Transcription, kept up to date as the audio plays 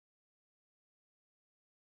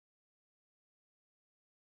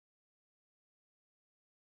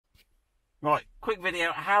Right, quick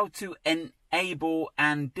video, how to enable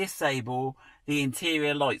and disable the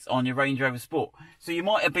interior lights on your Range Rover Sport. So you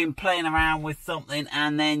might have been playing around with something,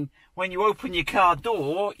 and then when you open your car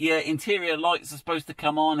door, your interior lights are supposed to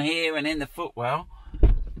come on here and in the footwell.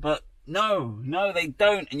 But no, they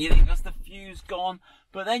don't, and you think that's the fuse gone.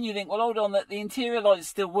 But then you think, well, hold on, that the interior lights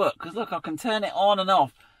still work, because look, I can turn it on and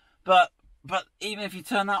off. But even if you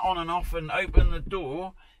turn that on and off and open the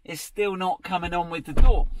door, it's still not coming on with the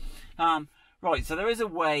door. Right, so there is a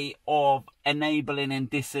way of enabling and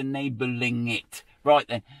disabling it. Right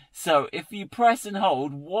then, so if you press and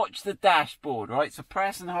hold, watch the dashboard, right? So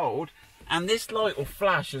press and hold, and this light will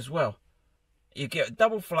flash as well. You get a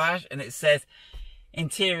double flash, and it says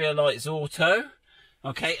interior lights auto.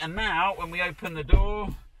 Okay, and now when we open the door,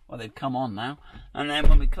 well, they've come on now, and then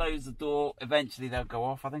when we close the door, eventually they'll go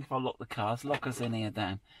off. I think if I lock the cars, lock us in here,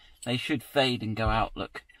 Dan, they should fade and go out.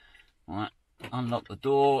 Look, all right. Unlock the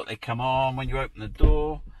door, they come on when you open the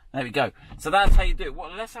door. There we go. So that's how you do it.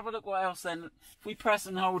 Well, let's have a look what else then. If we press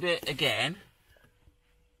and hold it again,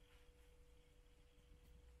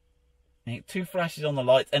 two flashes on the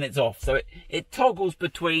lights and it's off. So it toggles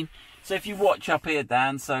between. So if you watch up here,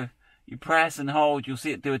 Dan, so you press and hold, you'll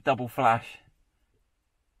see it do a double flash.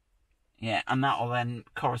 Yeah, and that will then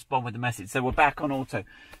correspond with the message. So we're back on auto.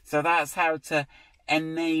 So that's how to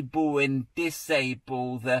enable and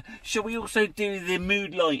disable the... Shall we also do the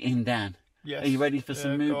mood lighting, Dan? Yes. Are you ready for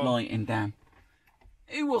some mood lighting, Dan?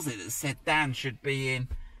 Who was it that said Dan should be in...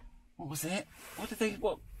 What was it?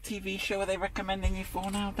 What TV show are they recommending you for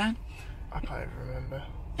now, Dan? I can't even remember.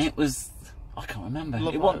 It was... I can't remember.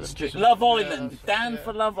 Love Island. Yeah, Dan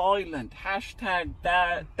for Love Island. Hashtag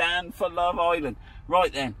Dan for Love Island.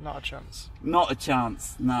 Right then. Not a chance. Not a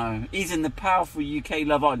chance, no. He's in the powerful UK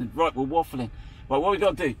Love Island. Right, we're waffling. Right, what we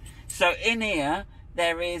got to do? So in here,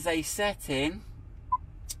 there is a setting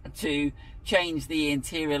to change the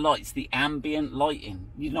interior lights, the ambient lighting.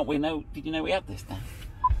 Did you know we had this, Dan?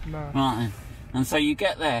 No. Right then. And so you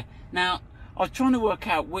get there. Now, I was trying to work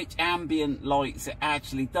out which ambient lights it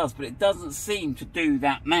actually does, but it doesn't seem to do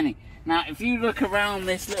that many. Now, if you look around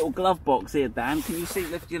this little glove box here, Dan, can you see,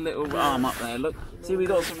 lift your little arm up there, look. See, we've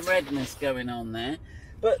got some redness going on there.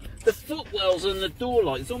 But the footwells and the door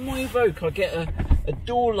lights, on my Evoque I get a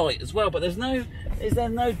door light as well, but is there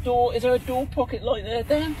a door pocket light there,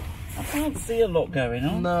 Dan? I can't see a lot going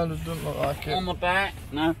on. No, it doesn't look like it. On the back,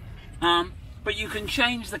 no. But you can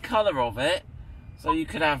change the colour of it, so you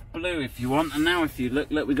could have blue if you want, and now if you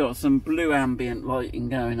look, we got some blue ambient lighting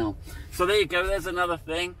going on. So there you go, there's another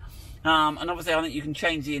thing. And obviously I think you can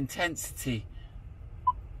change the intensity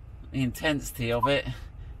of it.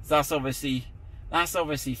 So that's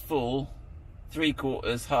obviously full,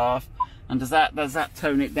 3/4, half, and does that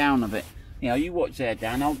tone it down a bit? You know, you watch there,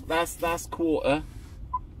 Dan. That's quarter,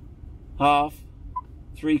 half,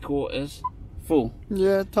 3/4, full.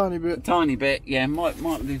 Yeah, tiny bit. Tiny bit, yeah, might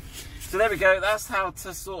do. So there we go. That's how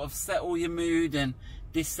to sort of settle your mood and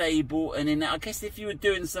disable. And I guess if you were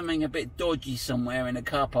doing something a bit dodgy somewhere in a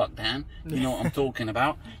car park, Dan, you know what I'm talking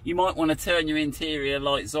about. You might want to turn your interior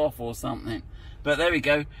lights off or something. But there we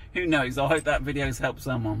go. Who knows? I hope that video's helped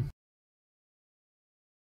someone.